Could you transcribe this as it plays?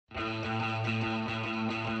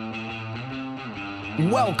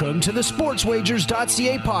Welcome to the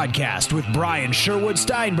SportsWagers.ca podcast with Brian Sherwood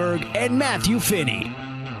Steinberg and Matthew Finney.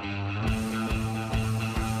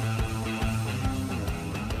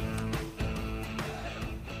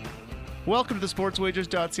 Welcome to the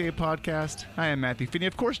SportsWagers.ca podcast. I am Matthew Finney,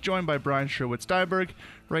 of course, joined by Brian Sherwood Steinberg,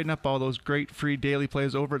 writing up all those great free daily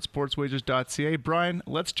plays over at SportsWagers.ca. Brian,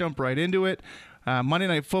 let's jump right into it. Monday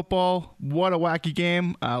Night Football, what a wacky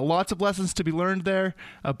game. Lots of lessons to be learned there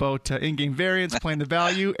about in-game variance, playing the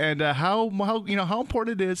value, and how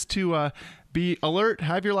important it is to be alert,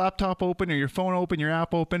 have your laptop open or your phone open, your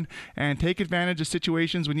app open, and take advantage of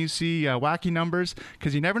situations when you see wacky numbers,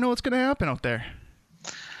 because you never know what's going to happen out there.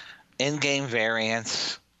 In-game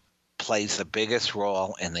variance plays the biggest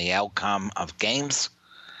role in the outcome of games,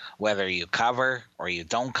 whether you cover or you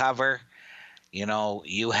don't cover.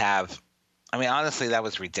 Honestly, that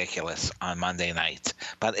was ridiculous on Monday night,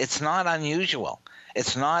 but it's not unusual.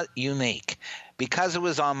 It's not unique. Because it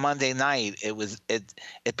was on Monday night,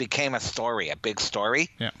 it became a story, a big story,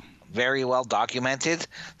 very well documented.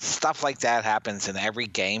 Stuff like that happens in every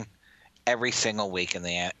game, every single week in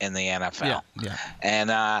the NFL.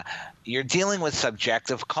 And you're dealing with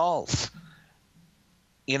subjective calls.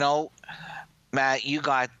 Matt,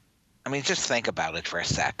 just think about it for a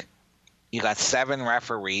sec. You got 7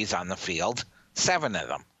 referees on the field, 7 of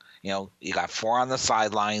them. You got 4 on the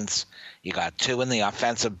sidelines. You got 2 in the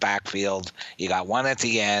offensive backfield. You got 1 at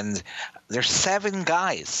the end. There's 7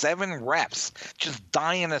 guys, 7 refs just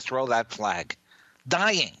dying to throw that flag.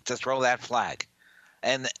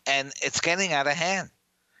 And it's getting out of hand.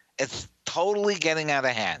 It's totally getting out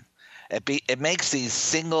of hand. It makes these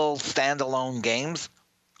single standalone games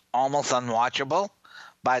almost unwatchable,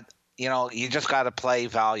 but you just got to play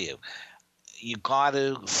value. You got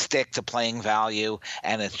to stick to playing value,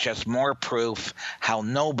 and it's just more proof how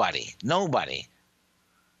nobody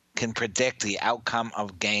can predict the outcome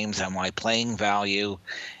of games, and why playing value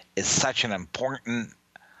is such an important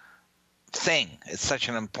thing. It's such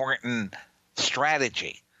an important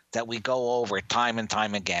strategy that we go over time and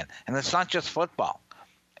time again. And it's not just football.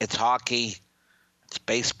 It's hockey, it's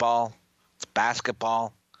baseball, it's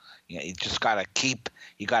basketball. You just got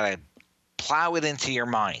to plow it into your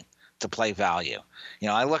mind to play value.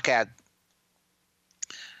 I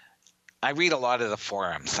read a lot of the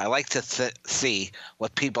forums. I like to see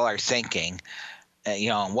what people are thinking,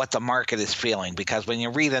 and what the market is feeling, because when you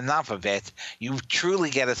read enough of it, you truly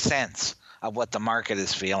get a sense of what the market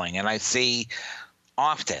is feeling. And I see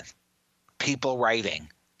often people writing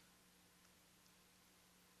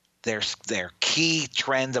their key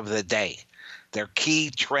trend of the day, their key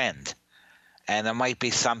trend. And it might be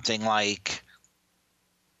something like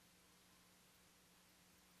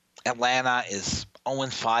Atlanta is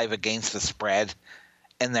 0-5 against the spread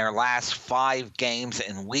in their last 5 games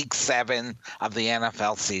in week 7 of the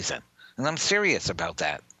NFL season. And I'm serious about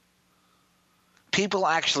that. People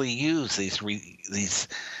actually use these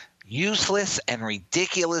useless and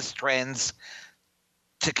ridiculous trends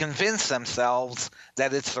to convince themselves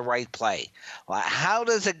that it's the right play. Well, how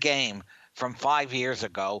does a game from 5 years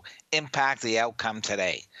ago impact the outcome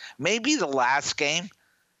today? Maybe the last game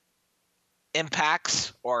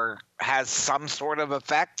impacts or has some sort of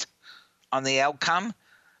effect on the outcome,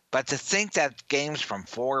 but to think that games from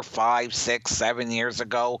 4, 5, 6, 7 years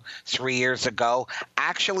ago, 3 years ago,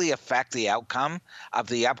 actually affect the outcome of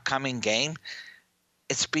the upcoming game,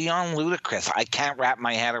 it's beyond ludicrous. I can't wrap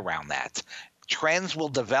my head around that. Trends will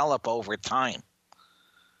develop over time.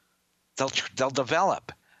 They'll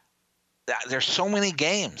develop. There's so many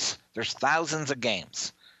games. There's thousands of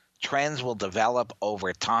games. Trends will develop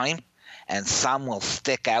over time, and some will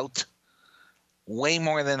stick out way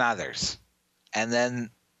more than others. And then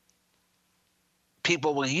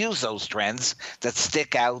people will use those trends that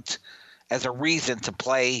stick out as a reason to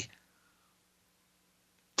play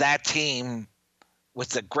that team with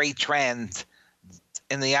the great trend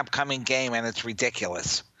in the upcoming game, and it's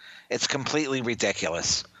ridiculous. It's completely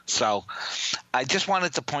ridiculous. So I just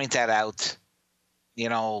wanted to point that out,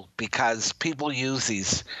 because people use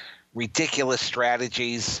these ridiculous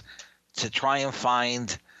strategies to try and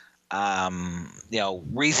find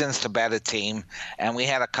reasons to bet a team. And we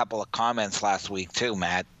had a couple of comments last week too,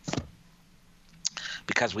 Matt,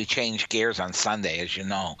 because we changed gears on Sunday, as you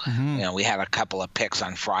know. Mm-hmm. We had a couple of picks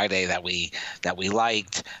on Friday that we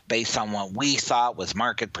liked based on what we thought was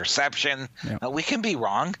market perception. Yeah. Now, we can be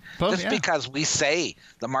wrong. Because we say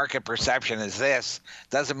the market perception is this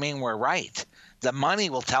doesn't mean we're right. The money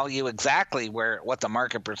will tell you exactly what the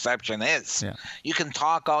market perception is. Yeah. You can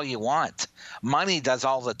talk all you want. Money does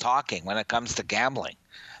all the talking when it comes to gambling.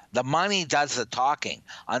 The money does the talking.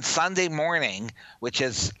 On Sunday morning, which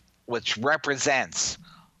is which represents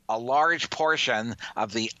a large portion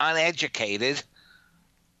of the uneducated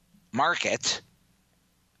market,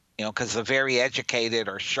 because the very educated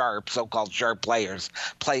or sharp, so-called sharp players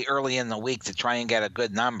play early in the week to try and get a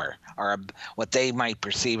good number, or what they might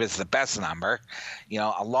perceive as the best number.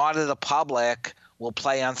 A lot of the public will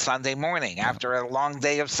play on Sunday morning after a long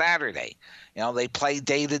day of Saturday. They play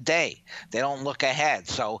day to day. They don't look ahead.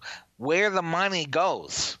 So where the money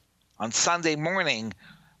goes on Sunday morning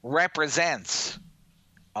represents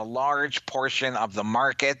a large portion of the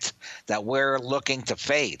market that we're looking to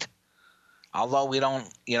fade. Although we don't,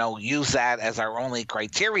 use that as our only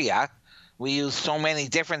criteria, we use so many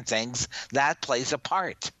different things that plays a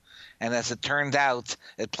part. And as it turned out,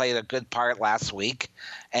 it played a good part last week.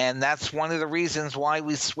 And that's one of the reasons why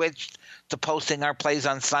we switched to posting our plays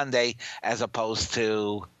on Sunday as opposed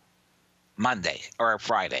to Monday or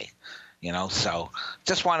Friday. So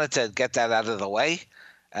just wanted to get that out of the way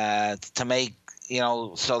to make,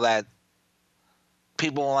 so that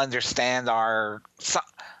people will understand our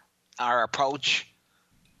approach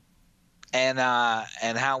and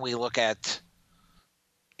how we look at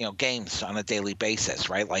games on a daily basis,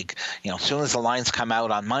 right? Like, as soon as the lines come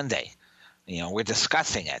out on Monday, we're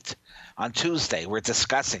discussing it. On Tuesday, we're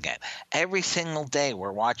discussing it. Every single day,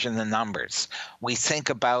 we're watching the numbers. We think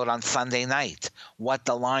about on Sunday night what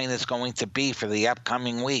the line is going to be for the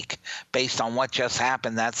upcoming week based on what just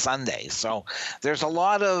happened that Sunday. So there's a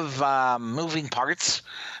lot of moving parts,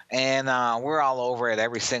 and we're all over it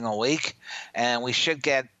every single week. And we should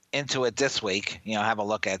get into it this week, have a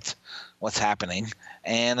look at what's happening.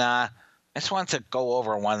 And I just want to go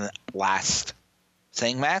over one last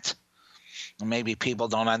thing, Matt. Maybe people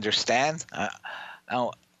don't understand.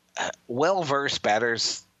 Well-versed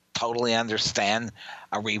bettors totally understand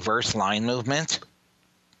a reverse line movement.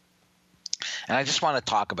 And I just want to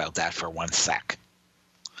talk about that for 1 sec.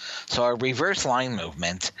 So a reverse line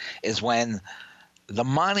movement is when the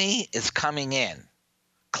money is coming in,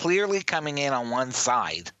 clearly coming in on one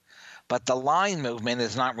side, but the line movement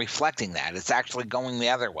is not reflecting that. It's actually going the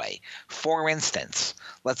other way. For instance,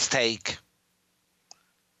 let's take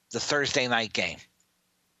the Thursday night game,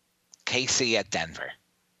 KC at Denver,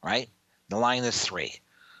 right? The line is 3.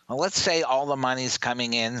 Well, let's say all the money's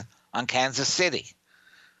coming in on Kansas City.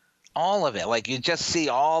 All of it. Like, you just see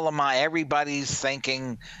all of everybody's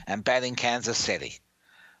thinking and betting Kansas City.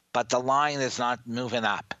 But the line is not moving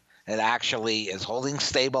up. It actually is holding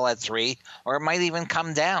stable at 3, or it might even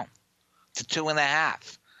come down to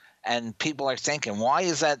 2.5. And people are thinking, why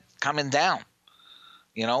is that coming down?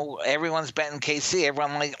 Everyone's betting KC.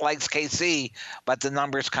 Everyone likes KC, but the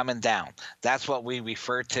number's coming down. That's what we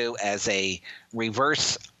refer to as a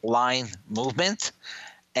reverse line movement.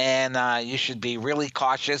 And you should be really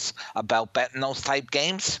cautious about betting those type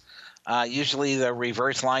games. Usually the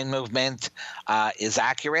reverse line movement is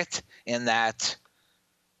accurate in that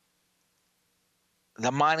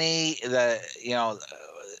the money,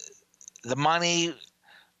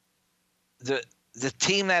 the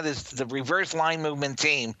team that is the reverse line movement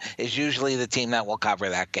team is usually the team that will cover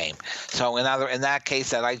that game. So in that case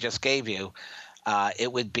that I just gave you,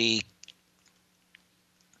 it would be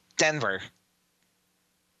Denver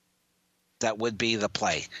that would be the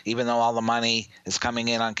play. Even though all the money is coming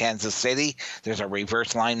in on Kansas City, there's a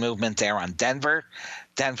reverse line movement there on Denver.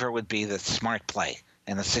 Denver would be the smart play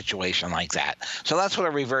in a situation like that. So that's what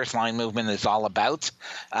a reverse line movement is all about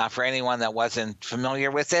for anyone that wasn't familiar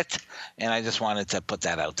with it. And I just wanted to put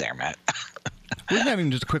that out there, Matt. We're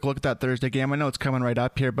having just a quick look at that Thursday game. I know it's coming right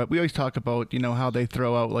up here, but we always talk about, how they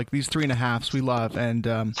throw out like these 3.5s we love. And,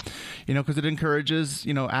 because it encourages,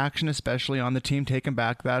 action, especially on the team taking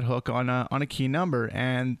back that hook on a key number.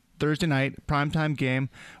 And Thursday night primetime game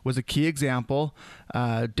was a key example.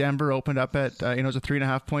 Denver opened up at, it was a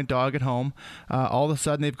 3.5-point dog at home. All of a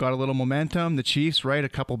sudden, they've got a little momentum. The Chiefs, right, a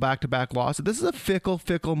couple back-to-back losses. This is a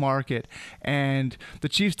fickle market. And the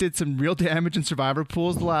Chiefs did some real damage in survivor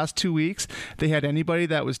pools the last 2 weeks. They had anybody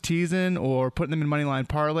that was teasing or putting them in moneyline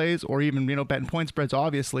parlays or even, betting point spreads,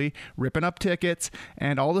 obviously, ripping up tickets.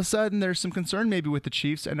 And all of a sudden, there's some concern maybe with the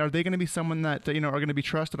Chiefs. And are they going to be someone that, are going to be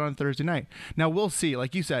trusted on Thursday night? Now, we'll see.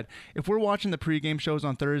 Like you said, if we're watching the pregame shows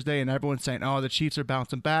on Thursday and everyone's saying, oh, the Chiefs are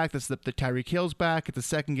bouncing back, this is the Tyreek Hill's back, it's the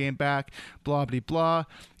second game back, blah, blah, blah,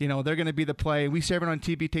 they're going to be the play. We say everyone on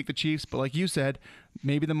TV take the Chiefs, but like you said,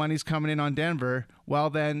 maybe the money's coming in on Denver. Well,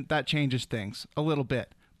 then that changes things a little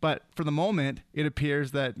bit. But for the moment, it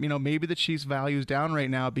appears that, maybe the Chiefs' value is down right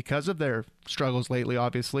now because of their struggles lately,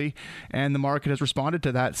 obviously. And the market has responded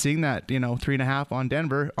to that, seeing that, 3.5 on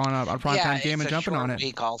Denver on a primetime game and jumping on it.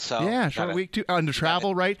 Week also. Yeah, short week too. On the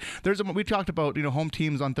travel, right? We talked about, home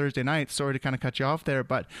teams on Thursday nights. Sorry to kind of cut you off there,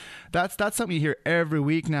 but that's something you hear every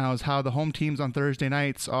week now, is how the home teams on Thursday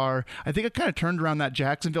nights are. I think it kind of turned around that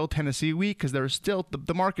Jacksonville, Tennessee week, because there was still,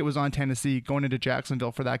 the market was on Tennessee going into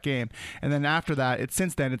Jacksonville for that game. And then after that,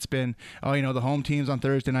 since then it's been, the home teams on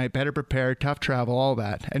Thursday night, better prepared, tough travel, all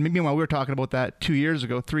that. And meanwhile, we were talking about that 3 years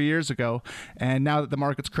ago, and now that the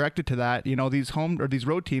market's corrected to that, these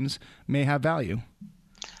road teams may have value.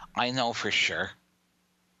 I know for sure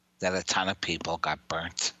that a ton of people got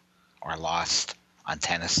burnt or lost on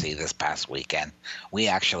Tennessee this past weekend.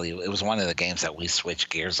 It was one of the games that we switched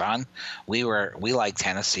gears on. We like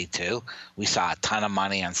Tennessee too. We saw a ton of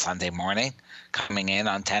money on Sunday morning coming in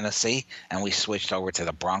on Tennessee, and we switched over to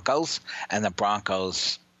the Broncos. And the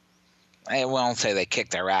Broncos, I won't say they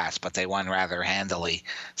kicked their ass, but they won rather handily,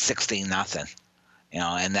 16-0.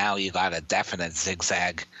 And now you got a definite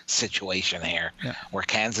zigzag situation here, where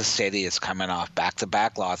Kansas City is coming off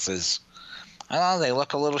back-to-back losses. I don't know, they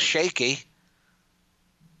look a little shaky.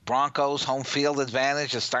 Broncos' home field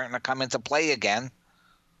advantage is starting to come into play again.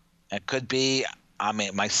 It could be,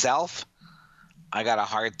 myself, I got a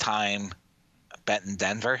hard time betting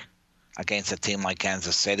Denver against a team like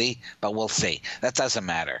Kansas City, but we'll see. That doesn't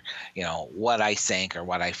matter. What I think or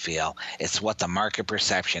what I feel. It's what the market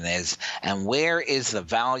perception is, and where is the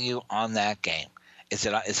value on that game?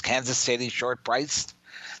 Is Kansas City short priced?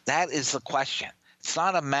 That is the question. It's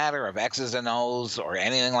not a matter of X's and O's or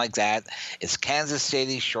anything like that. It's Kansas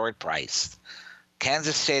City short priced.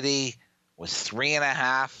 Kansas City was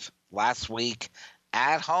 3.5 last week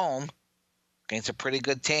at home against a pretty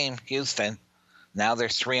good team, Houston. Now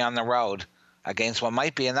there's 3 on the road against what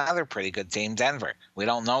might be another pretty good team, Denver. We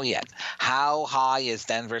don't know yet. How high is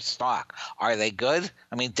Denver's stock? Are they good?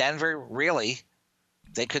 Denver, really,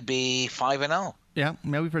 they could be 5-0. Yeah,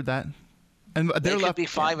 we've heard that. And they could be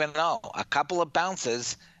 5-0. A couple of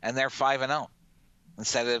bounces, and they're 5-0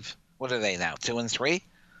 instead of, what are they now, 2-3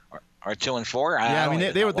 or 2-4?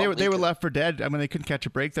 Yeah, they were left for dead. They couldn't catch a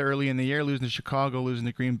break there early in the year, losing to Chicago, losing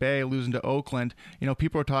to Green Bay, losing to Oakland.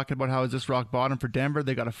 People are talking about how is this rock bottom for Denver?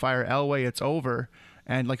 They got to fire Elway. It's over.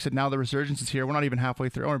 And like I said, now the resurgence is here. We're not even halfway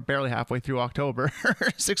through, or barely halfway through October.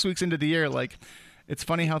 6 weeks into the year, it's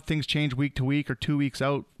funny how things change week to week or 2 weeks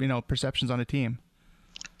out. Perceptions on a team.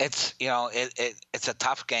 It's it's a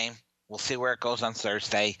tough game. We'll see where it goes on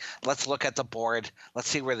Thursday. Let's look at the board. Let's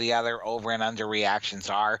see where the other over and under reactions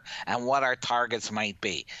are and what our targets might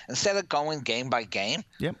be. Instead of going game by game,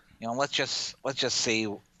 let's just see,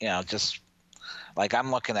 just like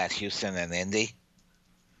I'm looking at Houston and Indy.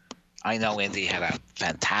 I know Indy had a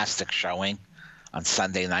fantastic showing on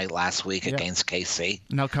Sunday night last week against KC.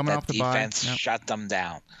 Now coming off the bye. Defense shut them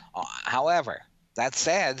down. However, that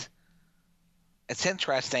said, it's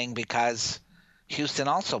interesting because Houston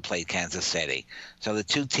also played Kansas City. So the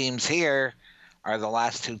 2 teams here are the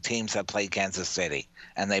last 2 teams that played Kansas City,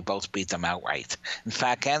 and they both beat them outright. In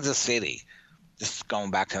fact, Kansas City, just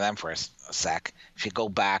going back to them for a sec, if you go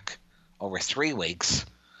back over 3 weeks,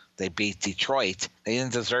 they beat Detroit. They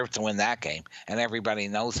didn't deserve to win that game, and everybody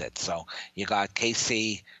knows it. So you got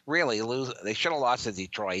KC really lose. They should have lost to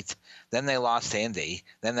Detroit. Then they lost to Indy.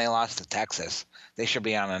 Then they lost to Texas. They should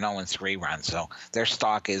be on an 0-3 run. So their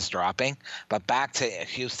stock is dropping. But back to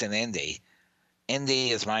Houston, Indy.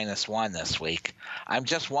 Indy is -1 this week. I'm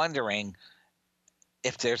just wondering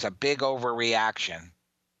if there's a big overreaction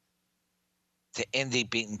to Indy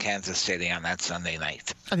beating Kansas City on that Sunday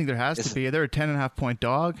night. I think there has to be. They're a 10.5-point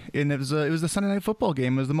dog, and it was the Sunday night football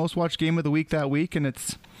game. It was the most watched game of the week that week, and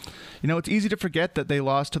it's easy to forget that they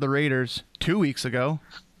lost to the Raiders 2 weeks ago.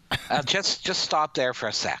 Just stop there for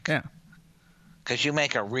a sec. Yeah. Because you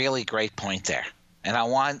make a really great point there, and I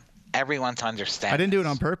want everyone to understand. I didn't do it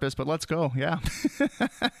on purpose, but let's go. Yeah.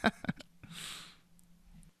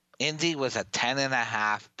 Indy was a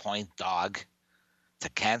 10.5-point dog to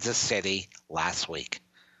Kansas City last week.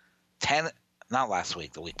 Not last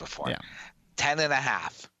week, the week before. Yeah.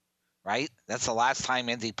 10.5, right? That's the last time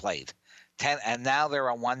Indy played. 10, and now they're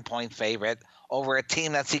a 1-point favorite over a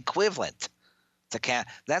team that's equivalent to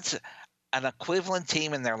that's an equivalent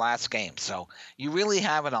team in their last game. So you really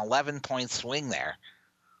have an 11-point swing there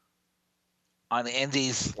on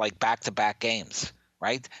Indy's back-to-back games,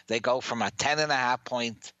 right? They go from a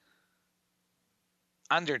 10.5-point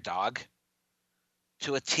underdog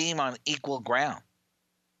to a team on equal ground,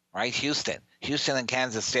 right? Houston and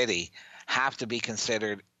Kansas City have to be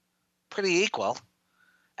considered pretty equal,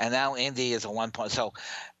 and now Indy is a 1 point. So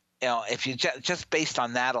if you just based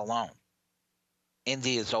on that alone,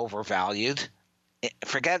 Indy is overvalued.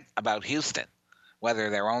 Forget about Houston, whether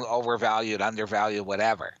they're overvalued, undervalued,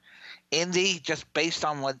 whatever. Indy, just based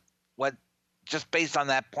on just based on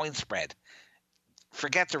that point spread.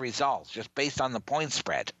 Forget the results, just based on the point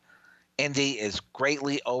spread. Indy is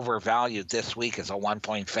greatly overvalued this week as a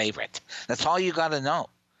 1-point favorite. That's all you got to know.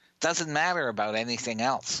 Doesn't matter about anything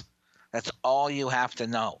else. That's all you have to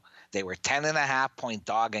know. They were 10.5-point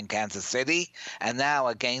dog in Kansas City, and now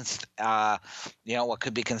against what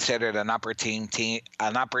could be considered an upper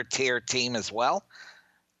tier team as well.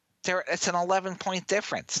 It's an 11-point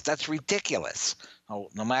difference. That's ridiculous.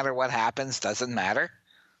 No matter what happens, doesn't matter.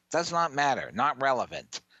 Does not matter. Not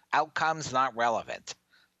relevant. Outcomes not relevant.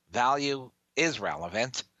 Value is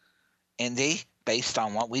relevant. Indy, based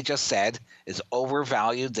on what we just said, is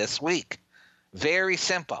overvalued this week. Very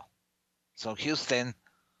simple. So Houston,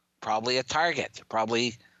 probably a target.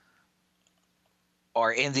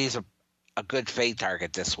 Or Indy's a good fade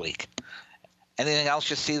target this week. Anything else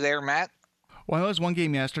you see there, Matt? Well, there was one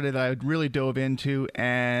game yesterday that I really dove into,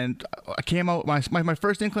 and I came out my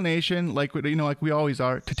first inclination, like we always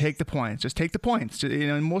are, to take the points. Just take the points.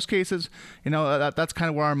 In most cases, that's kind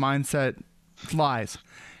of where our mindset lies.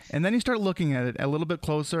 And then you start looking at it a little bit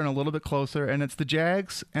closer, and it's the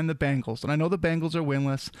Jags and the Bengals. And I know the Bengals are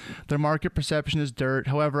winless. Their market perception is dirt.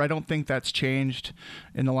 However, I don't think that's changed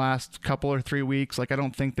in the last couple or 3 weeks. Like, I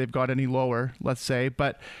don't think they've got any lower, let's say.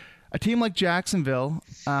 But a team like Jacksonville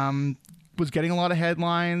was getting a lot of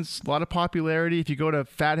headlines, a lot of popularity. If you go to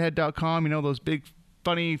fathead.com, those big,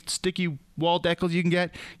 funny, sticky wall decals you can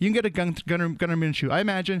get a Gunnar Minshew. I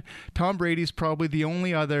imagine Tom Brady's probably the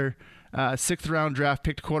only other 6th round draft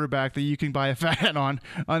picked quarterback that you can buy a fat on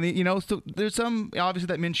the, so there's some, obviously,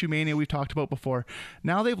 that Minshew mania we've talked about before.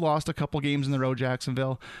 Now they've lost a couple games in the row,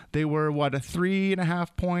 Jacksonville. They were a 4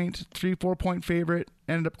 point favorite,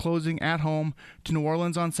 ended up closing at home to New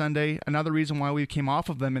Orleans on Sunday. Another reason why we came off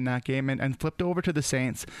of them in that game and flipped over to the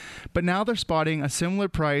Saints. But now they're spotting a similar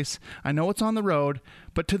price. I know it's on the road,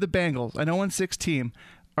 but to the Bengals, a 0-6 team.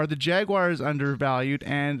 Are the Jaguars undervalued?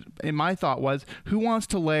 And my thought was, who wants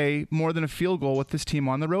to lay more than a field goal with this team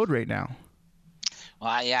on the road right now?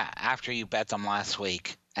 Well, yeah, after you bet them last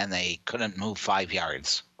week and they couldn't move 5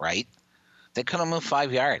 yards, right? They couldn't move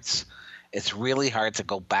 5 yards. It's really hard to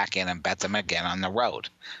go back in and bet them again on the road.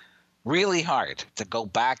 Really hard to go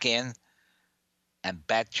back in and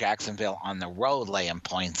bet Jacksonville on the road laying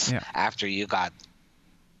points after you got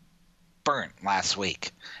burnt last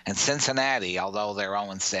week. And Cincinnati, although they're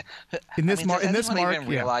 0-6. Does anyone even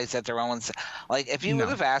realize that they're 0-6? Like, if you would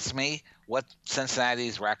have asked me what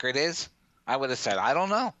Cincinnati's record is, I would have said, I don't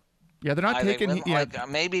know. Yeah, they're not taking...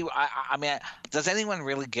 maybe... I mean, does anyone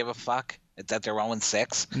really give a fuck that they're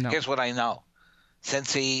 0-6? No. Here's what I know.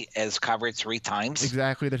 Cincy has covered 3 times.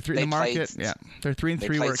 Exactly. They're 3 in the market. They're 3-3 They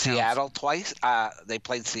where played it Seattle twice. They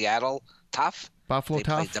played Seattle tough. Buffalo they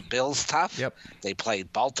tough. They played the Bills tough. Yep. They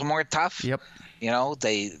played Baltimore tough. Yep.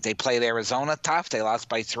 They played Arizona tough. They lost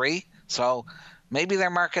by 3. So maybe their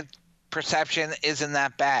market perception isn't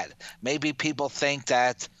that bad. Maybe people think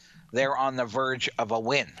that they're on the verge of a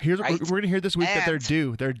win. We're going to hear this week that they're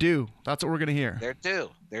due. They're due. That's what we're going to hear.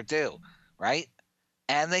 They're due. Right?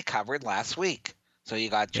 And they covered last week. So you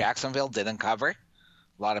got Jacksonville didn't cover.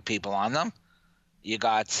 A lot of people on them. You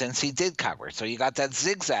got Cincy did cover. So you got that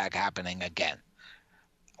zigzag happening again.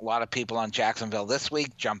 A lot of people on Jacksonville this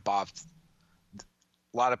week jump off.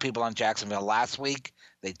 A lot of people on Jacksonville last week,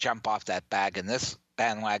 they jump off that bandwagon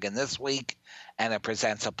this week, and it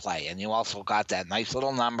presents a play. And you also got that nice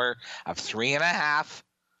little number of 3.5,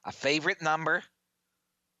 a favorite number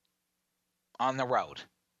on the road.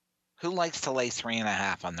 Who likes to lay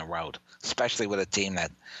 3.5 on the road, especially with a team that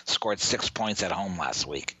scored 6 points at home last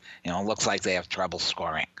week? It looks like they have trouble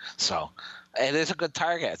scoring. So it is a good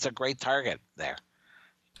target. It's a great target there.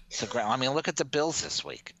 Look at the Bills this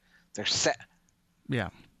week. They're set. Yeah.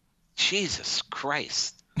 Jesus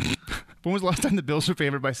Christ. When was the last time the Bills were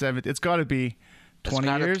favored by 7? It's got to be 20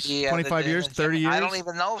 years, 25 years, 30 years. I don't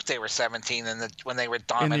even know if they were 17 when they were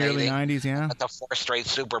dominating in the early 90s, yeah. At the 4 straight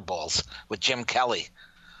Super Bowls with Jim Kelly.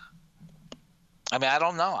 I mean, I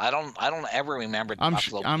don't know. I don't ever remember. I'm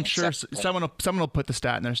sure someone will put the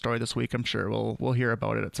stat in their story this week. I'm sure we'll hear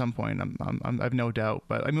about it at some point. I've no doubt.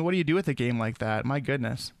 But I mean, what do you do with a game like that? My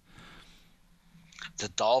goodness. The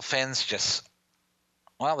Dolphins just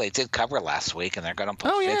Well, they did cover last week, and they're going to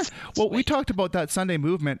put Fitz. Well, we talked about that Sunday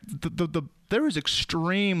movement. There was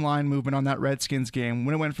extreme line movement on that Redskins game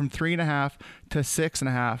when it went from 3.5 to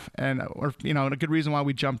 6.5, and a good reason why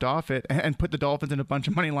we jumped off it and put the Dolphins in a bunch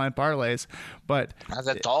of money line parlays. But are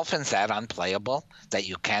the Dolphins that unplayable that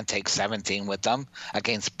you can't take 17 with them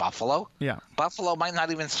against Buffalo? Yeah, Buffalo might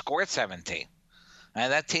not even score 17.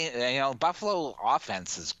 And that team, Buffalo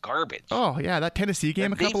offense is garbage. Oh, yeah, that Tennessee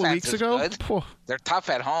game a couple of weeks ago. They're tough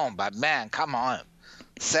at home, but, man, come on.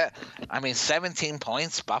 17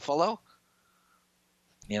 points, Buffalo?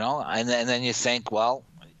 And then you think, well,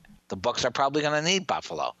 the books are probably going to need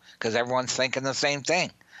Buffalo because everyone's thinking the same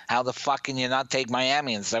thing. How the fuck can you not take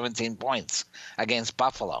Miami in 17 points against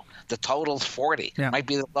Buffalo? The total's 40. Yeah. Might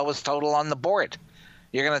be the lowest total on the board.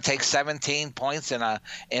 You're going to take 17 points in a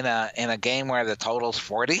game where the total's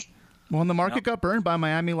 40? Well, and the market got burned by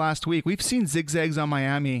Miami last week. We've seen zigzags on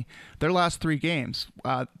Miami their last 3 games.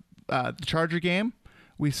 The Charger game,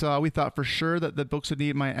 we thought for sure that the books would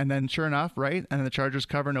need and then sure enough, right? And then the Chargers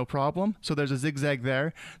cover no problem. So there's a zigzag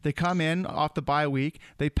there. They come in off the bye week.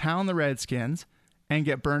 They pound the Redskins and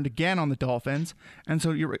get burned again on the Dolphins. And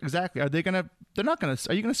so you're exactly, they're not going to,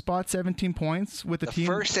 are you going to spot 17 points with the team?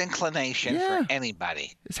 The first inclination for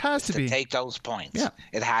anybody has to be take those points. Yeah.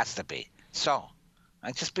 It has to be. So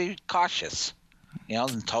I just be cautious.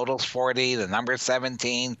 The total's 40, the number's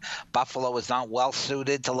 17. Buffalo is not well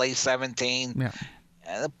suited to lay 17. Yeah.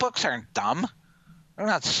 The books aren't dumb. They're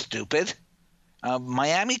not stupid.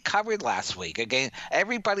 Miami covered last week. Again,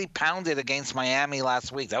 everybody pounded against Miami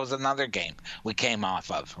last week. That was another game we came off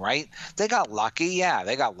of, right? They got lucky. Yeah,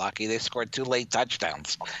 they got lucky. They scored 2 late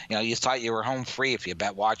touchdowns. You thought you were home free if you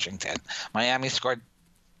bet Washington. Miami scored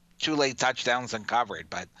 2 late touchdowns and covered,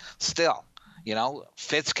 but still,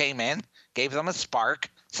 Fitz came in, gave them a spark.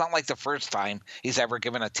 It's not like the first time he's ever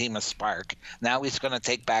given a team a spark. Now he's going to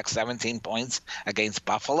take back 17 points against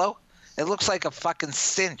Buffalo. It looks like a fucking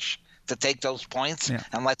cinch to take those points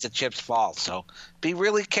and let the chips fall. So be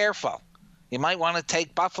really careful. You might want to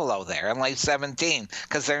take Buffalo there and lay 17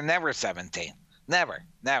 because they're never 17. Never.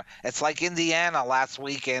 It's like Indiana last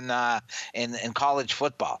week in college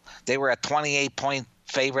football. They were a 28-point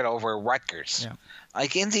favorite over Rutgers. Yeah.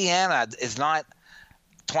 Like Indiana is not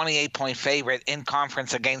 28-point favorite in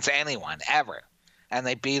conference against anyone ever. And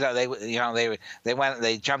they beat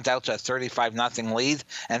they jumped out to a 35-0 lead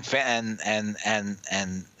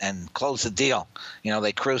and closed the deal.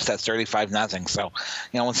 They cruised at 35-0. So,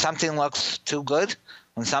 when something looks too good,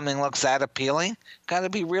 when something looks that appealing, got to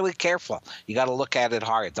be really careful. You got to look at it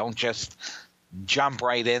hard. Don't just jump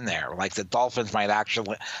right in there. Like the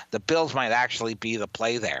Bills might actually be the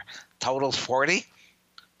play there. Total's 40.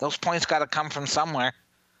 Those points got to come from somewhere.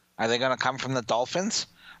 Are they going to come from the Dolphins?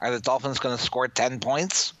 Are the Dolphins going to score 10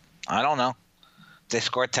 points? I don't know. If they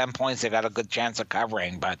score 10 points, they got a good chance of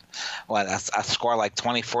covering. But a score like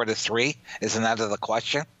 24-3 isn't out of the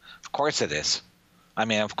question? Of course it is.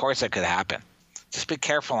 Of course it could happen. Just be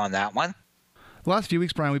careful on that one. The last few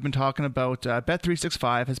weeks, Brian, we've been talking about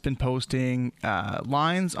Bet365 has been posting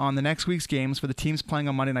lines on the next week's games for the teams playing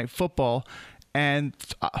on Monday Night Football. And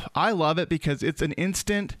I love it because it's an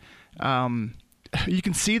instant you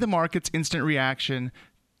can see the market's instant reaction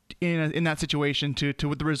in that situation to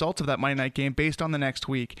the results of that Monday night game based on the next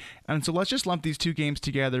week. And so let's just lump these 2 games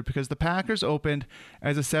together because the Packers opened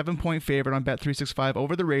as a 7-point favorite on Bet365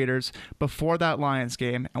 over the Raiders before that Lions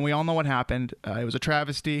game. And we all know what happened. It was a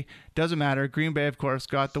travesty. Doesn't matter. Green Bay, of course,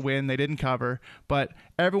 got the win. They didn't cover. But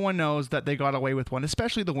everyone knows that they got away with one,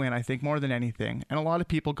 especially the win, I think, more than anything. And a lot of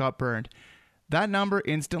people got burned. That number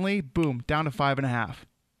instantly, boom, down to 5.5.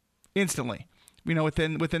 Instantly.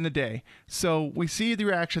 Within the day. So we see the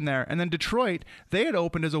reaction there. And then Detroit, they had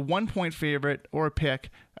opened as a 1-point favorite or a pick.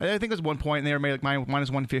 I think it was 1 point, and they were made like minus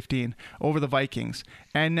 115 over the Vikings.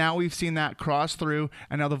 And now we've seen that cross through,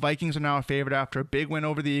 and now the Vikings are now a favorite after a big win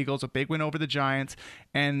over the Eagles, a big win over the Giants.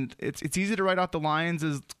 And it's easy to write off the Lions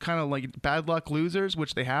as kind of like bad luck losers,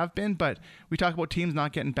 which they have been, but we talk about teams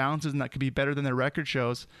not getting bounces, and that could be better than their record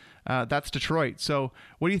shows. That's Detroit. So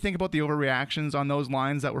what do you think about the overreactions on those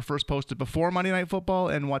lines that were first posted before Monday Night Football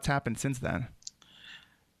and what's happened since then?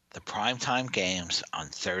 The primetime games on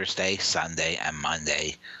Thursday, Sunday, and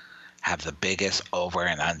Monday have the biggest over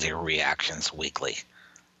and under reactions weekly.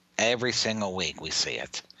 Every single week we see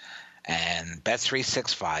it. And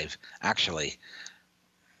Bet365, actually,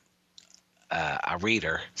 a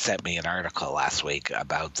reader sent me an article last week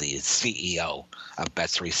about the CEO of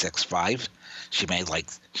Bet365. She made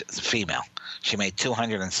female. She made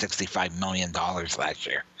 $265 million last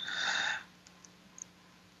year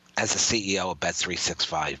as a CEO of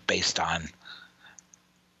Bet365 based on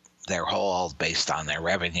their hold, based on their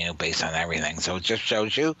revenue, based on everything. So it just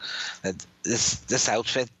shows you that this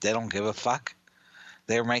outfit, they don't give a fuck.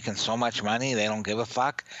 They're making so much money, they don't give a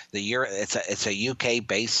fuck. It's a UK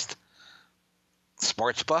based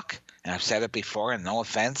sports book, and I've said it before, and no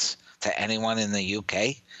offense to anyone in the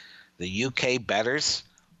UK. The UK bettors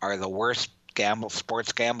are the worst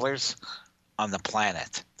sports gamblers on the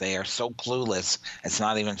planet. They are so clueless, it's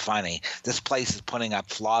not even funny. This place is putting up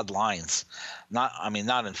flawed lines. Not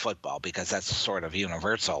in football, because that's sort of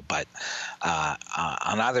universal, but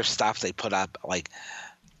on other stuff they put up, like,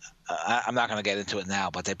 I'm not going to get into it now,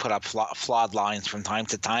 but they put up flawed lines from time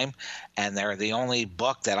to time, and they're the only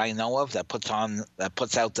book that I know of that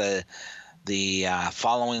puts out the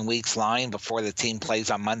following week's line before the team plays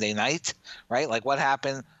on Monday night, right? Like, what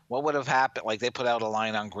would have happened? Like, they put out a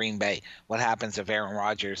line on Green Bay. What happens if Aaron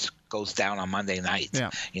Rodgers goes down on Monday night?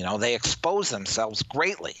 Yeah. They expose themselves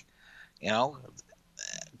greatly,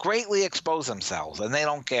 greatly expose themselves, and they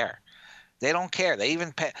don't care. They don't care. They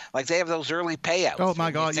even pay, like, they have those early payouts. Oh my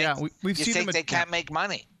God! Yeah, we've seen them. You think they can't make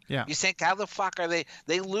money? Yeah. You think, how the fuck are they?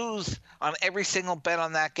 They lose on every single bet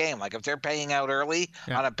on that game. Like, if they're paying out early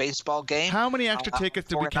on a baseball game. How many extra tickets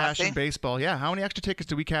did we cash in baseball? Yeah. How many extra tickets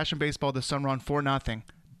did we cash in baseball this summer on 4-0?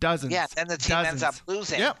 Dozens. Yeah, and the team ends up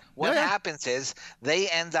losing. Yep. What happens is they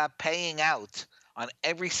end up paying out on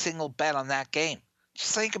every single bet on that game.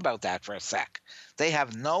 Just think about that for a sec. They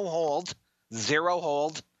have no hold, zero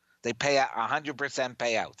hold. They pay 100%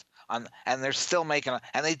 payout and they're still making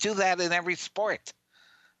and they do that in every sport.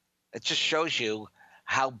 It just shows you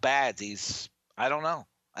how bad these. I don't know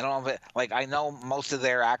if I know most of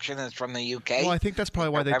their action is from the UK. Well, I think that's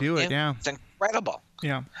probably why they do it. Yeah, it's incredible.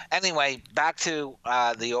 Yeah. Anyway, back to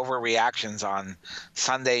the overreactions on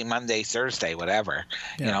Sunday, Monday, Thursday, whatever.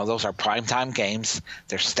 Yeah. Those are primetime games.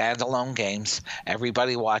 They're standalone games.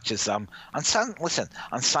 Everybody watches them. On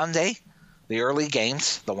Sunday, the early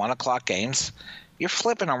games, the 1 o'clock games, you're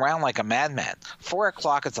flipping around like a madman. 4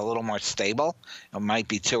 o'clock, it's a little more stable. It might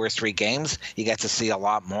be 2 or 3 games. You get to see a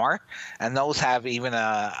lot more. And those have even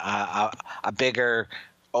a bigger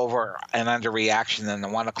over and under reaction than the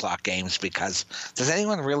 1 o'clock games, because does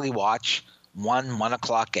anyone really watch 1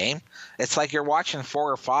 o'clock game? It's like you're watching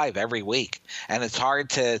 4 or 5 every week, and it's hard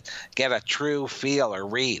to get a true feel or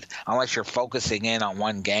read unless you're focusing in on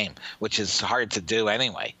one game, which is hard to do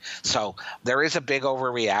anyway. So there is a big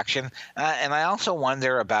overreaction, and I also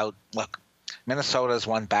wonder about, look, Minnesota's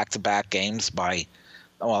won back-to-back games by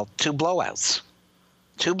 2 blowouts,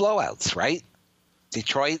 right?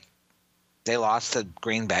 Detroit, they lost to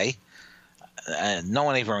Green Bay. No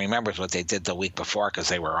one even remembers what they did the week before because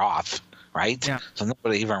they were off. Right? Yeah. So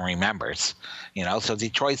nobody even remembers, so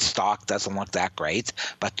Detroit's stock doesn't look that great,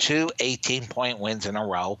 but 2 18-point wins in a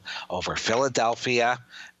row over Philadelphia,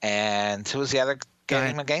 and who was the other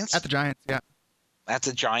game against? At the Giants, yeah. At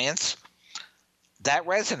the Giants. That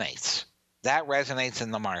resonates. That resonates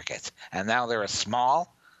in the market. And now they're a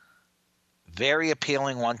small, very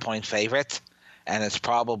appealing 1-point favorite, and it's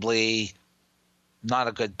probably not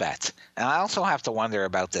a good bet. And I also have to wonder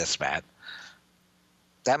about this, Matt.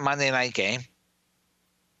 That Monday night game,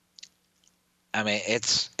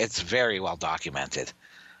 it's very well documented.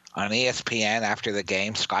 On ESPN after the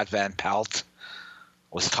game, Scott Van Pelt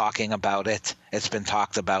was talking about it. It's been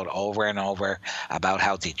talked about over and over about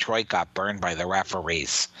how Detroit got burned by the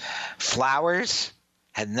referees. Flowers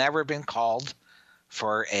had never been called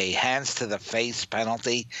for a hands-to-the-face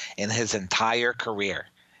penalty in his entire career.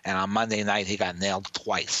 And on Monday night, he got nailed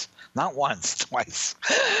twice. Not once, twice.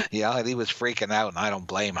 And he was freaking out, and I don't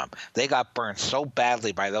blame him. They got burned so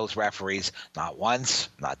badly by those referees, not once,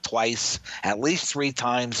 not twice, at least 3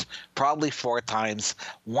 times, probably 4 times,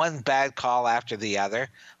 one bad call after the other.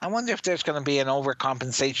 I wonder if there's going to be an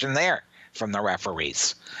overcompensation there from the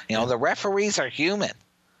referees. The referees are human.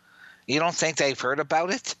 You don't think they've heard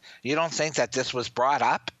about it? You don't think that this was brought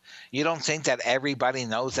up? You don't think that everybody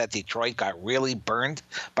knows that Detroit got really burned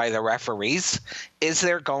by the referees? Is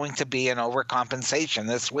there going to be an overcompensation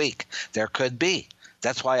this week? There could be.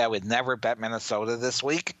 That's why I would never bet Minnesota this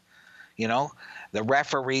week. The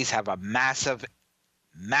referees have a massive,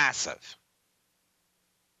 massive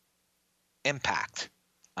impact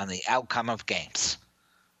on the outcome of games.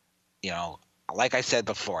 Like I said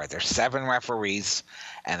before, there's 7 referees,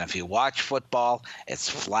 and if you watch football, it's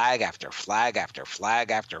flag after flag after flag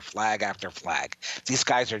after flag after flag. These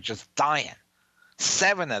guys are just dying.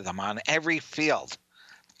 7 of them on every field,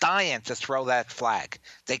 dying to throw that flag.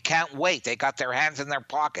 They can't wait. They got their hands in their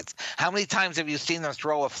pockets. How many times have you seen them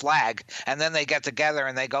throw a flag, and then they get together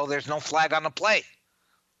and they go, there's no flag on the play?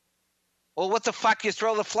 Well, what the fuck you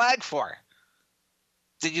throw the flag for?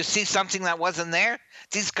 Did you see something that wasn't there?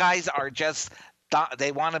 These guys are just,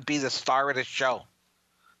 they want to be the star of the show.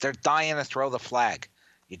 They're dying to throw the flag.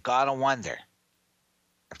 You got to wonder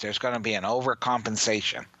if there's going to be an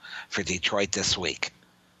overcompensation for Detroit this week.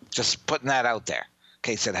 Just putting that out there in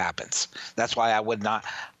case it happens. That's why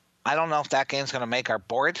I don't know if that game's going to make our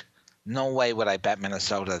board. No way would I bet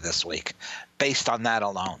Minnesota this week based on that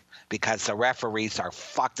alone, because the referees are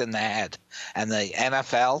fucked in the head. And the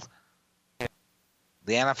NFL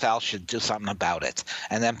should do something about it.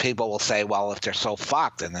 And then people will say, well, if they're so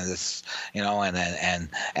fucked and this, you know, and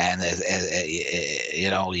you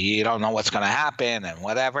know, you don't know what's going to happen and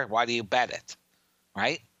whatever, why do you bet it?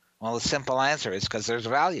 Right? Well, the simple answer is because there's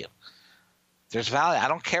value. There's value. I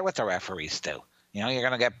don't care what the referees do. You know, you're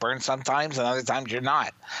going to get burned sometimes, and other times you're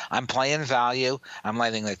not. I'm playing value. I'm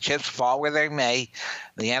letting the chips fall where they may.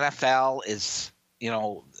 The NFL is, you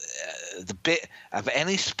know, the bit of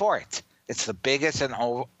any sport. It's the biggest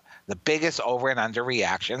over and under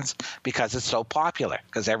reactions because it's so popular,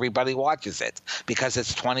 because everybody watches it, because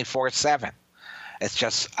it's 24/7. It's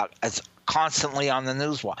just it's constantly on the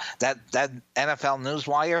news wire. That NFL news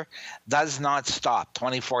wire does not stop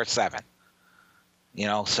 24/7. You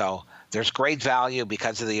know, so there's great value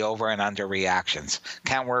because of the over and under reactions.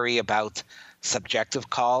 Can't worry about subjective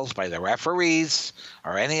calls by the referees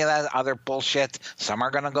or any of that other bullshit. Some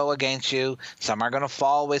are going to go against you. Some are going to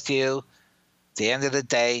fall with you. At the end of the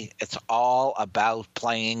day, it's all about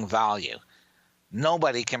playing value.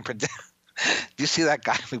 Nobody can predict. Do you see that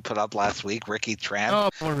guy we put up last week, Ricky Tran? Oh,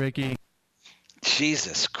 poor Ricky.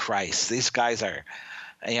 Jesus Christ. These guys are,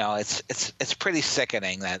 you know, it's pretty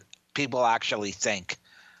sickening that people actually think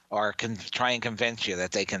or can try and convince you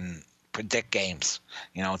that they can predict games.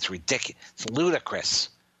 You know, it's ridiculous. It's ludicrous.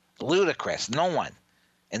 Ludicrous. No one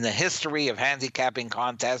in the history of handicapping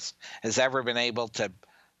contests has ever been able to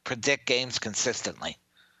predict games consistently,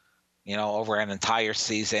 you know, over an entire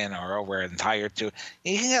season or over an entire two.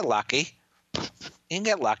 You can get lucky. You can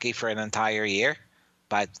get lucky for an entire year,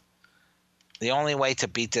 but the only way to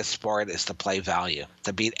beat this sport is to play value.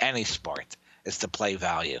 To beat any sport is to play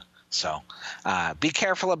value. So be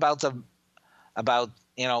careful about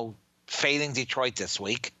you know, fading Detroit this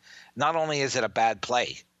week. Not only is it a bad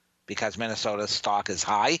play because Minnesota's stock is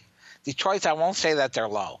high, Detroit's, I won't say that they're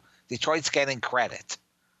low. Detroit's getting credit,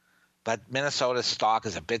 but Minnesota's stock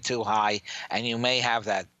is a bit too high, and you may have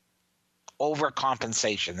that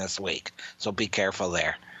overcompensation this week. So be careful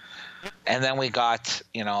there. And then we got,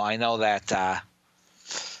 you know, I know that the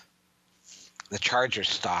Chargers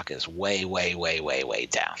stock is way, way, way, way, way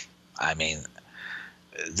down. I mean,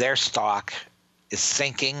 their stock is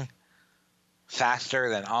sinking faster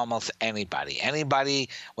than almost anybody. Anybody,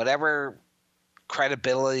 whatever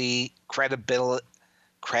credibility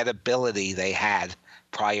they had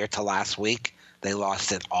prior to last week, they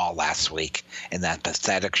lost it all last week in that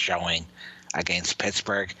pathetic showing against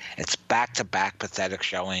Pittsburgh. It's back-to-back pathetic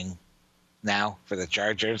showing now for the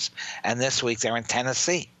Chargers. And this week they're in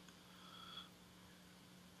Tennessee.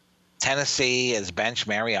 Tennessee is bench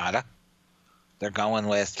Mariota. They're going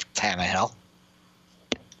with Tannehill.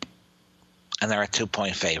 And they're a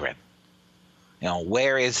 2-point favorite. You know,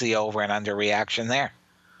 where is the over and under reaction there?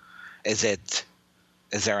 Is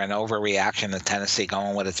there an overreaction to Tennessee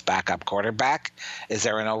going with its backup quarterback? Is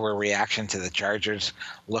there an overreaction to the Chargers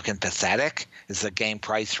looking pathetic? Is the game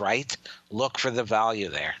price right? Look for the value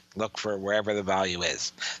there. Look for wherever the value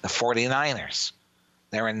is. The 49ers,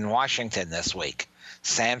 they're in Washington this week.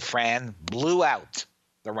 San Fran blew out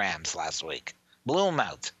the Rams last week. Blew them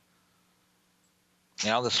out. You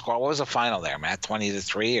know, the score, what was the final there, Matt?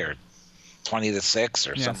 20-3 or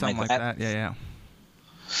 20-6 or something like that? Yeah.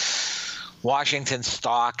 Washington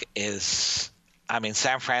stock is,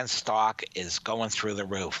 San Fran's stock is going through the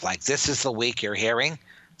roof. Like, this is the week you're hearing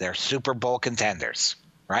they're Super Bowl contenders,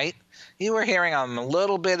 right? You were hearing a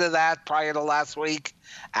little bit of that prior to last week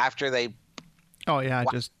after they. Oh, yeah,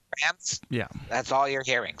 Rams. Yeah. That's all you're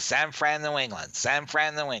hearing. San Fran, New England. San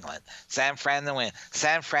Fran, New England. San Fran, New England.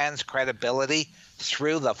 San Fran's credibility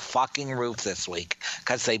through the fucking roof this week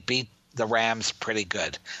because they beat the Rams pretty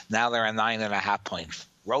good. Now they're a 9.5-point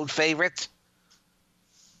road favorite.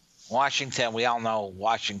 Washington, we all know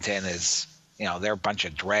Washington is, you know, they're a bunch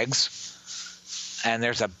of dregs. And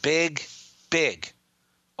there's a big, big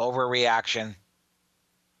overreaction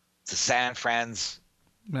to San Fran's,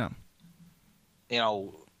 yeah, you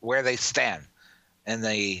know, where they stand in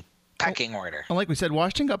the pecking order. Well, like we said,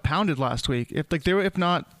 Washington got pounded last week. If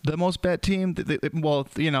not the most bet team, well,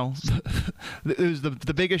 you know, it was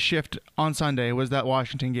the biggest shift on Sunday was that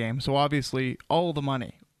Washington game. So obviously, all the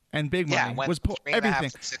money and big money went was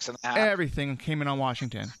 3.5 to 6.5. Everything came in on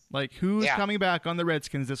Washington. Like, who's coming back on the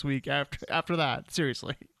Redskins this week after that?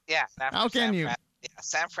 Seriously. Yeah. How can you?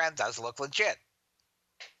 San Fran does look legit.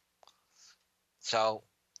 So,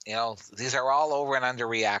 these are all over and under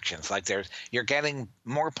reactions. Like, you're getting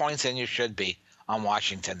more points than you should be on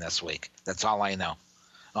Washington this week. That's all I know.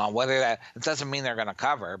 It doesn't mean they're going to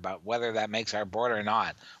cover, but whether that makes our board or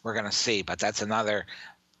not, we're going to see. But that's another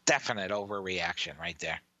definite overreaction right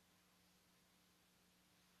there.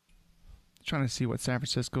 Trying to see what San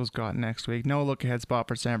Francisco's got next week. No look-ahead spot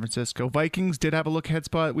for San Francisco. Vikings did have a look-ahead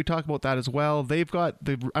spot. We talked about that as well. They've got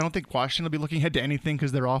I don't think Washington will be looking ahead to anything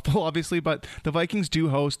because they're awful, obviously, but the Vikings do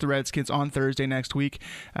host the Redskins on Thursday next week.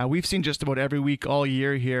 We've seen just about every week all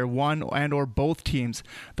year here, one and or both teams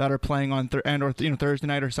that are playing on Thursday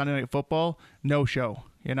night or Sunday night football, no show,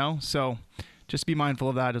 So just be mindful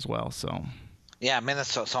of that as well, so... Yeah,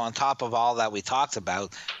 Minnesota. So on top of all that we talked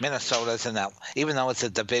about, Minnesota's in that, even though it's a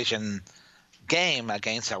division game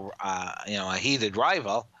against a heated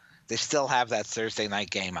rival, they still have that Thursday night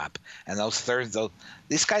game up. And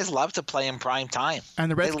these guys love to play in prime time. And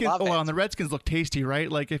the Redskins, and the Redskins look tasty, right?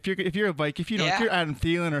 Like if you're a Viking, if you're Adam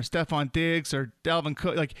Thielen or Stephon Diggs or Dalvin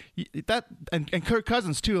Cook, like that, and Kirk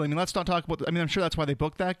Cousins too. I mean, let's not talk about. I'm sure that's why they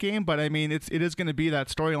booked that game, but I mean, it is going to be that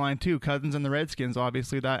storyline too. Cousins and the Redskins,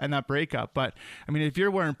 obviously that breakup. But I mean, if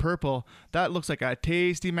you're wearing purple, that looks like a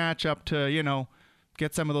tasty matchup to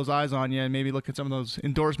get some of those eyes on you and maybe look at some of those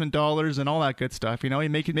endorsement dollars and all that good stuff. You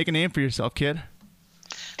make a name for yourself, kid.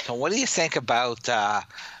 So what do you think about the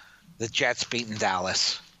Jets beating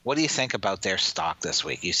Dallas? What do you think about their stock this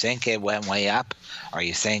week? You think it went way up, or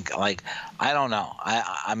you think, I don't know.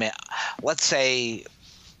 I mean, let's say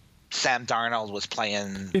Sam Darnold was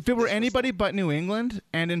playing. If it were anybody but New England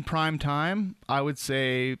and in prime time, I would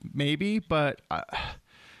say maybe, but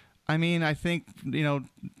I mean, I think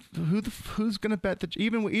who's going to bet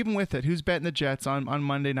even with it? Who's betting the Jets on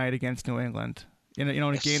Monday night against New England? In a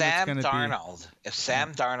game that's going to be. If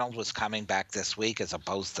Sam Darnold was coming back this week as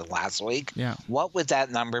opposed to last week, what would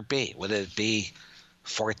that number be? Would it be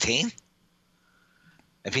 14?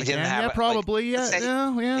 If he didn't have probably,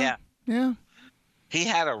 yeah. He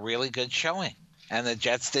had a really good showing, and the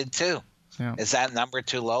Jets did too. Yeah. Is that number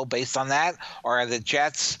too low based on that, or are the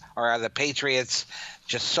Jets or are the Patriots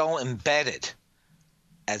just so embedded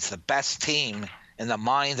as the best team in the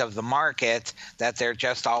mind of the market that they're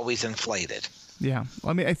just always inflated? Yeah.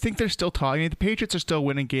 I mean, I think they're still talking. The Patriots are still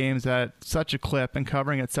winning games at such a clip and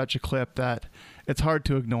covering at such a clip that it's hard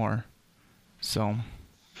to ignore. So.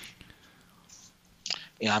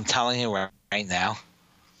 I'm telling you right now,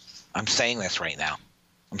 I'm saying this right now.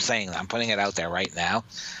 I'm putting it out there right now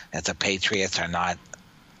that the Patriots are not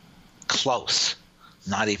close,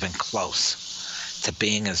 not even close to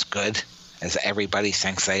being as good as everybody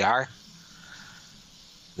thinks they are.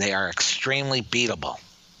 They are extremely beatable.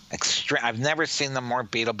 I've never seen them more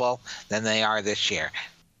beatable than they are this year.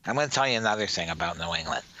 I'm going to tell you another thing about New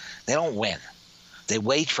England. They don't win. They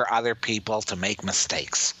wait for other people to make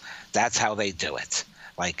mistakes. That's how they do it.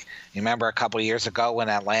 Like, you remember a couple of years ago when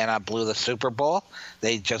Atlanta blew the Super Bowl?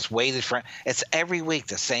 They just waited for – it's every week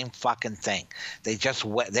the same fucking thing. They just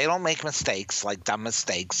they don't make mistakes, like dumb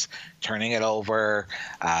mistakes, turning it over,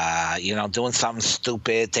 doing something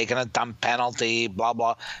stupid, taking a dumb penalty, blah,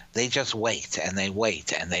 blah. They just wait and they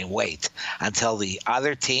wait and they wait until the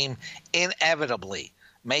other team inevitably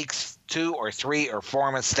makes 2 or 3 or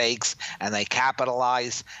 4 mistakes and they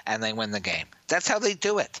capitalize and they win the game. That's how they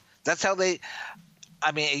do it. That's how they –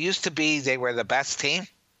 I mean, it used to be they were the best team.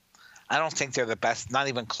 I don't think they're the best, not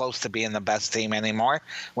even close to being the best team anymore.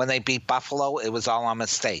 When they beat Buffalo, it was all on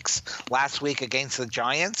mistakes. Last week against the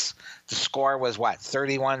Giants, the score was what,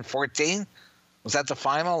 31-14? Was that the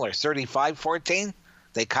final, or 35-14?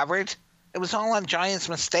 They covered? It was all on Giants'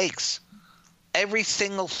 mistakes. Every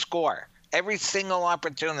single score, every single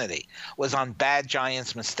opportunity was on bad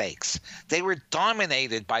Giants' mistakes. They were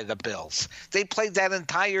dominated by the Bills. They played that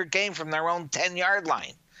entire game from their own 10-yard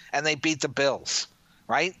line, and they beat the Bills,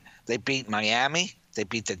 right? They beat Miami. They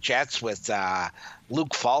beat the Jets with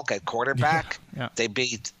Luke Falk at quarterback. Yeah. They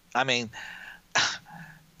beat – I mean,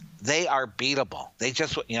 they are beatable. They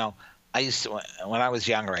just – when I was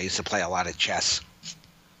younger, I used to play a lot of chess.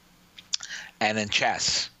 And in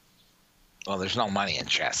chess – well, there's no money in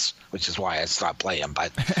chess, which is why I stopped playing.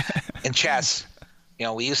 But in chess,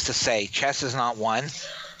 we used to say chess is not won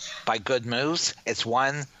by good moves. It's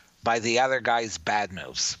won by the other guy's bad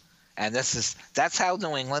moves. And that's how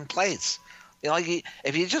New England plays.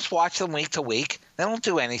 If you just watch them week to week, they don't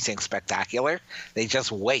do anything spectacular. They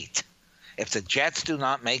just wait. If the Jets do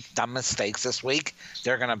not make dumb mistakes this week,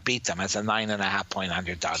 they're going to beat them as a 9.5-point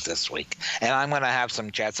underdog this week. And I'm going to have some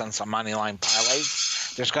Jets on some money line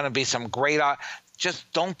parlays. There's going to be some great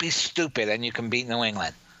just don't be stupid and you can beat New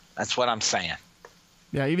England. That's what I'm saying.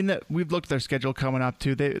 Yeah, even that we've looked at their schedule coming up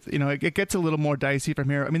too. They, it gets a little more dicey from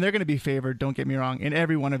here. I mean, they're going to be favored. Don't get me wrong, in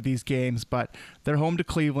every one of these games. But they're home to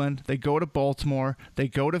Cleveland. They go to Baltimore. They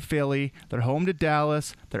go to Philly. They're home to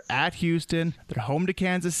Dallas. They're at Houston. They're home to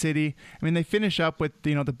Kansas City. I mean, they finish up with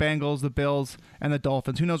the Bengals, the Bills, and the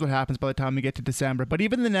Dolphins. Who knows what happens by the time we get to December? But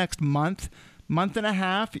even the next month and a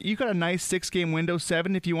half, you got a nice 6-game window,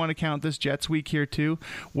 7 if you want to count this Jets week here too,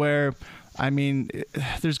 where. I mean,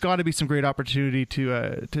 there's got to be some great opportunity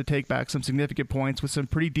to take back some significant points with some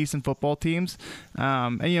pretty decent football teams.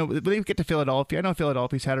 And when they get to Philadelphia, I know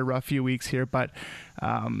Philadelphia's had a rough few weeks here, but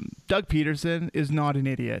Doug Peterson is not an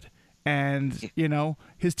idiot, and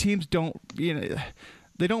his teams don't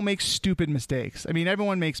they don't make stupid mistakes. I mean,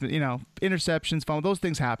 everyone makes interceptions, fumble, those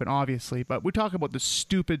things happen, obviously. But we talk about the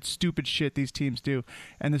stupid shit these teams do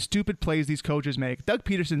and the stupid plays these coaches make. Doug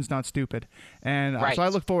Peterson's not stupid, and right. So I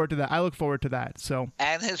look forward to that. So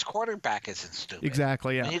and his quarterback isn't stupid.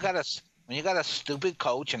 Exactly. Yeah. When you got a stupid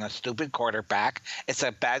coach and a stupid quarterback, it's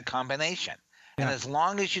a bad combination. Yeah. And as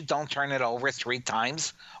long as you don't turn it over 3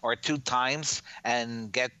 times or 2 times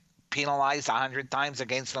and get penalized 100 times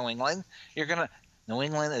against New England, New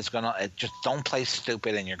England is going to just don't play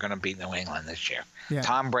stupid, and you're going to beat New England this year. Yeah.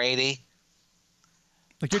 Tom Brady,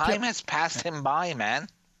 time has passed him by, man.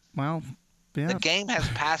 Well, yeah. The game has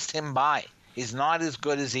passed him by. He's not as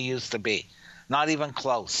good as he used to be. Not even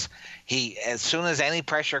close. As soon as any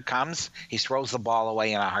pressure comes, he throws the ball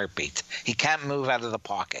away in a heartbeat. He can't move out of the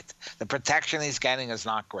pocket. The protection he's getting is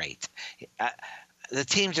not great. The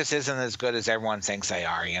team just isn't as good as everyone thinks they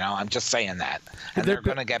are, I'm just saying that. And they're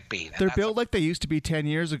going to get beat. They're built like they used to be 10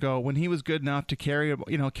 years ago when he was good enough to carry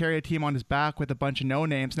a team on his back with a bunch of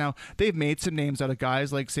no-names. Now, they've made some names out of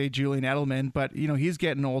guys like, say, Julian Edelman, but, he's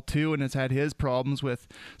getting old too and has had his problems with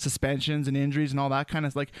suspensions and injuries and all that kind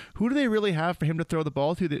of like, who do they really have for him to throw the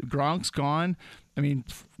ball to? Gronk's gone. I mean,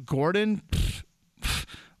 Gordon...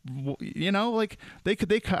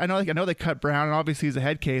 they cut. I know they cut Brown, and obviously he's a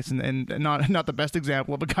head case and not the best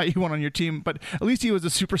example of a guy you want on your team. But at least he was a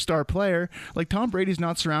superstar player. Like Tom Brady's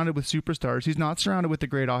not surrounded with superstars. He's not surrounded with a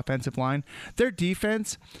great offensive line. Their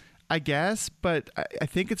defense, I guess, but I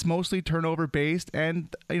think it's mostly turnover based,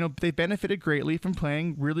 and they benefited greatly from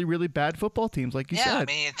playing really, really bad football teams, like you said. Yeah, I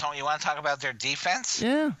mean, you want to talk about their defense?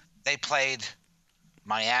 Yeah, they played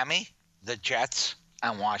Miami, the Jets,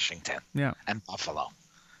 and Washington. Yeah, and Buffalo.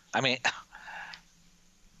 I mean,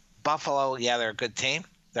 Buffalo, yeah, they're a good team.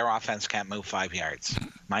 Their offense can't move 5 yards.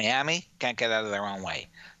 Miami can't get out of their own way.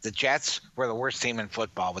 The Jets were the worst team in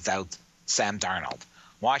football without Sam Darnold.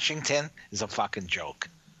 Washington is a fucking joke.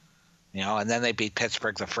 And then they beat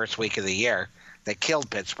Pittsburgh the first week of the year. They killed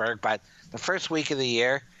Pittsburgh, but the first week of the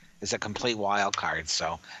year is a complete wild card.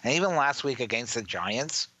 So, and even last week against the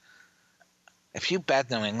Giants, if you bet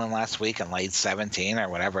New England last week and laid 17 or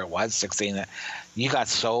whatever it was, 16, you got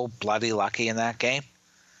so bloody lucky in that game.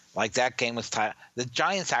 Like that game was tight. The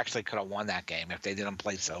Giants actually could have won that game if they didn't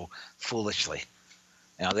play so foolishly.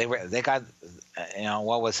 They got,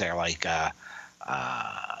 what was there? Like,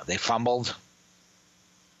 they fumbled.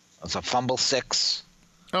 It was a fumble 6.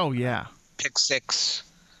 Oh, yeah. Pick 6.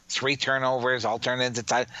 3 turnovers, all turned into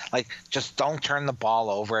tie. Like, just don't turn the ball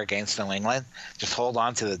over against New England. Just hold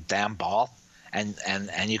on to the damn ball. And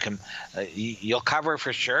you can you'll cover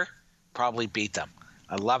for sure, probably beat them.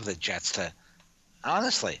 I love the Jets to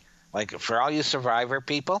honestly, like for all you Survivor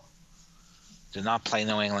people, do not play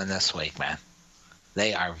New England this week, man.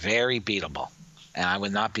 They are very beatable, and I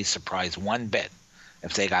would not be surprised one bit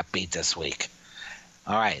if they got beat this week.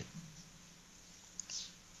 All right,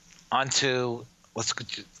 on to let's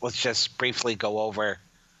just briefly go over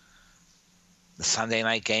the Sunday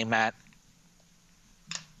night game, Matt.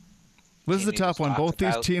 This is a tough one. Both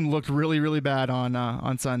these teams looked really, really bad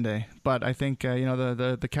on Sunday, but I think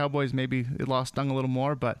the Cowboys maybe stung a little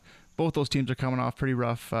more. But both those teams are coming off pretty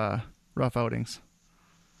rough outings.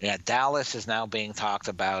 Yeah, Dallas is now being talked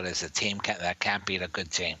about as a team that can't beat a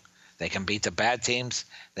good team. They can beat the bad teams,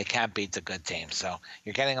 they can't beat the good teams. So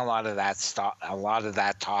you're getting a lot of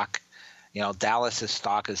that talk. Dallas's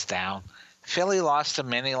stock is down. Philly lost to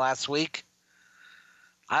Minnie last week.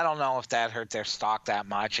 I don't know if that hurt their stock that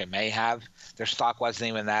much. It may have. Their stock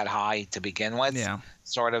wasn't even that high to begin with. Yeah.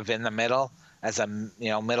 Sort of in the middle as a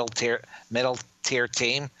middle tier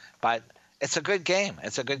team. But it's a good game.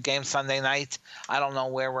 It's a good game Sunday night. I don't know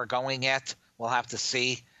where we're going yet. We'll have to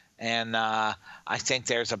see. And I think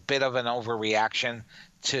there's a bit of an overreaction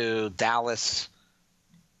to Dallas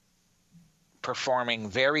performing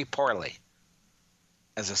very poorly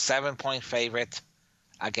as a 7-point favorite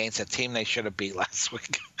against a team they should have beat last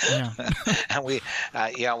week. Yeah. And we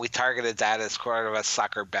targeted that as sort of a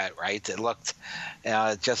sucker bet, right? It looked,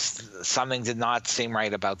 just something did not seem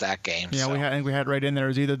right about that game. Yeah, so. I think we had right in there. It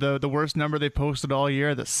was either the worst number they posted all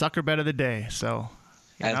year, the sucker bet of the day. So,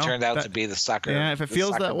 and it turned out to be the sucker. Yeah, if it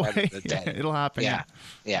feels that way, it'll happen.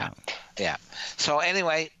 Yeah. So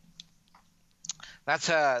anyway, that's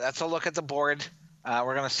a look at the board.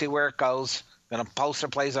 We're going to see where it goes. Going to post our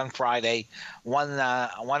plays on Friday. One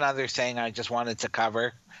other thing I just wanted to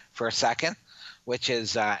cover for a second, which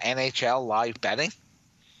is NHL live betting.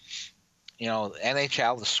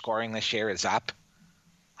 NHL, the scoring this year is up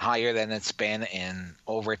higher than it's been in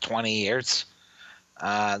over 20 years.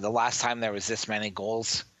 The last time there was this many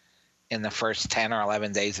goals in the first 10 or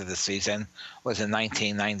 11 days of the season was in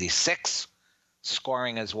 1996.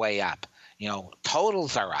 Scoring is way up.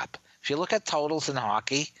 Totals are up. If you look at totals in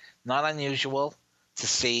hockey, not unusual to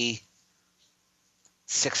see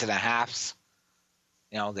 6.5s.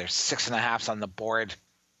 There's 6.5s on the board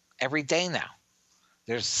every day now.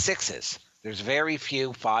 There's 6s. There's very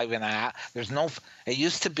few 5.5. It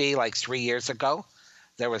used to be like 3 years ago,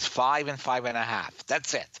 there was 5 and 5.5.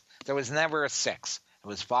 That's it. There was never a 6. It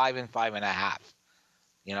was 5 and 5.5.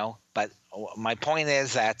 But my point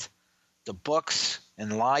is that the books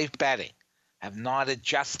and live betting have not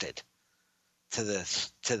adjusted to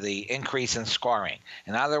the increase in scoring.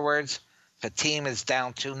 In other words, if a team is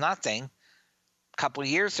down 2-0, a couple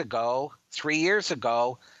years ago, 3 years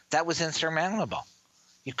ago, that was insurmountable.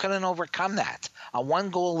 You couldn't overcome that. A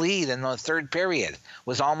 1-goal lead in the third period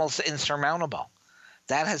was almost insurmountable.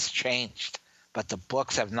 That has changed, but the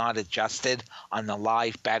books have not adjusted on the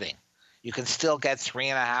live betting. You can still get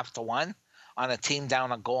 3.5 to 1 on a team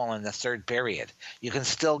down a goal in the third period. You can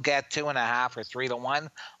still get 2.5 or 3 to 1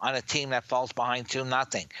 on a team that falls behind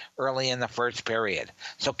 2-0 early in the first period.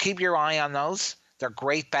 So keep your eye on those. They're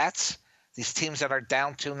great bets. These teams that are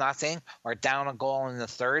down 2-0 or down a goal in the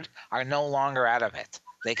third are no longer out of it.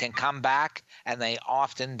 They can come back, and they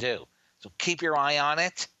often do. So keep your eye on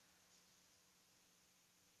it.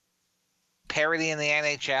 Parity in the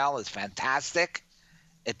NHL is fantastic.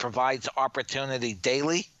 It provides opportunity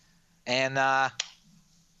daily. And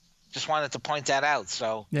just wanted to point that out.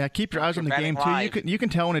 So yeah, keep your eyes on the game live. too. You can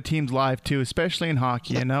tell when a team's live too, especially in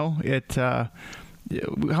hockey. How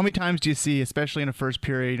many times do you see, especially in a first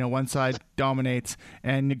period, one side dominates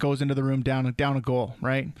and it goes into the room down a goal,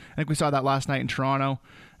 right? I think we saw that last night in Toronto.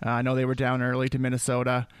 I know they were down early to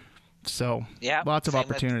Minnesota, so lots of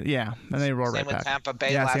opportunity. And they roll right back. Same with Tampa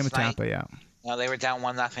Bay last same with night. Tampa, yeah. They were down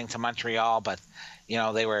 1-0 to Montreal, but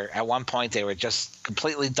they were at one point they were just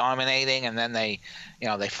completely dominating, and then they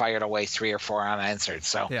fired away 3 or 4 unanswered.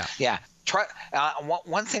 So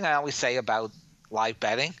one thing I always say about live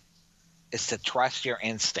betting is to trust your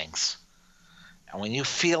instincts. And when you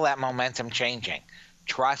feel that momentum changing,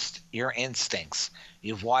 trust your instincts.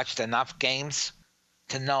 You've watched enough games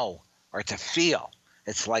to know or to feel.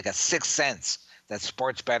 It's like a sixth sense that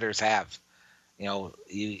sports bettors have. You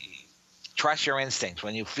trust your instincts.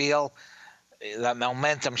 When you feel that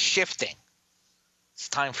momentum shifting, it's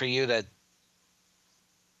time for you to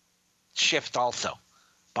shift also.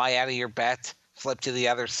 Buy out of your bet, flip to the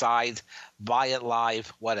other side, buy it live,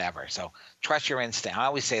 whatever. So trust your instinct. I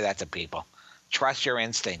always say that to people. Trust your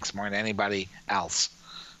instincts more than anybody else.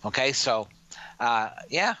 Okay, so hopefully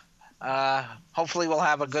we'll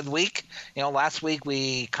have a good week. Last week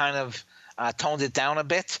we kind of toned it down a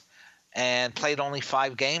bit and played only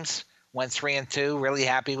 5 games. Went 3-2, really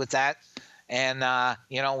happy with that. And,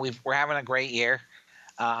 we're having a great year.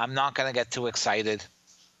 I'm not going to get too excited.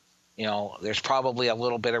 There's probably a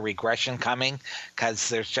little bit of regression coming because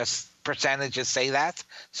there's just percentages say that.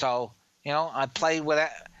 So, I play with it.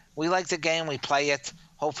 We like the game. We play it.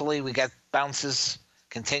 Hopefully we get bounces,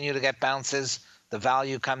 continue to get bounces. The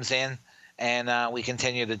value comes in, and we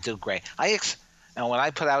continue to do great. And when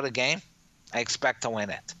I put out a game, I expect to win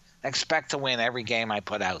it. I expect to win every game I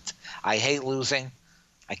put out. I hate losing.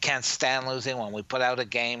 I can't stand losing. When we put out a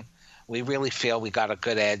game, we really feel we got a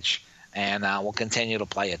good edge, and we'll continue to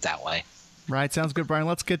play it that way. Right, sounds good, Brian.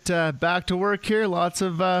 Let's get back to work here. Lots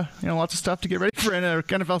of stuff to get ready for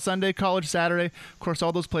NFL Sunday, College Saturday. Of course,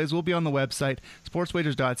 all those plays will be on the website,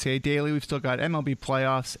 sportswagers.ca. Daily, we've still got MLB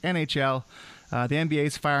playoffs, NHL. The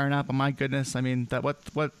NBA's firing up. Oh, my goodness. I mean, what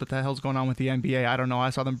the hell's going on with the NBA? I don't know. I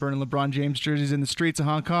saw them burning LeBron James jerseys in the streets of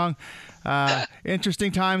Hong Kong.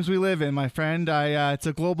 Interesting times we live in, my friend. It's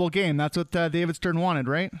a global game. That's what David Stern wanted,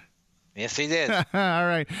 right? Yes, he did. All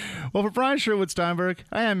right. Well, for Brian Sherwood-Steinberg,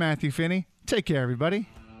 I am Matthew Finney. Take care, everybody.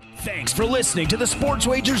 Thanks for listening to the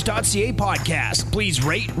SportsWagers.ca podcast. Please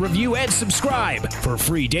rate, review, and subscribe. For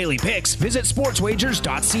free daily picks, visit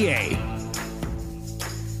SportsWagers.ca.